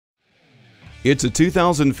It's a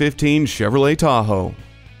 2015 Chevrolet Tahoe.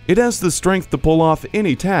 It has the strength to pull off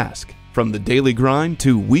any task, from the daily grind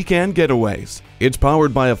to weekend getaways. It's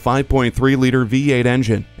powered by a 5.3-liter V8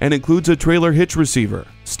 engine and includes a trailer hitch receiver,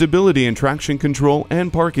 stability and traction control,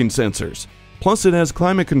 and parking sensors. Plus, it has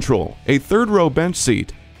climate control, a third-row bench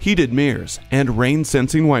seat, heated mirrors, and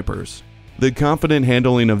rain-sensing wipers. The confident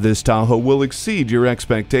handling of this Tahoe will exceed your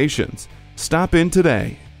expectations. Stop in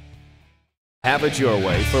today. Have it your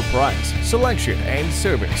way for price, selection, and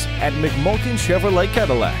service at MACMULKIN Chevrolet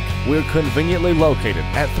Cadillac. We're conveniently located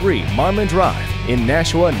at 3 Marmon Drive in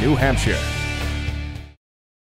Nashua, New Hampshire.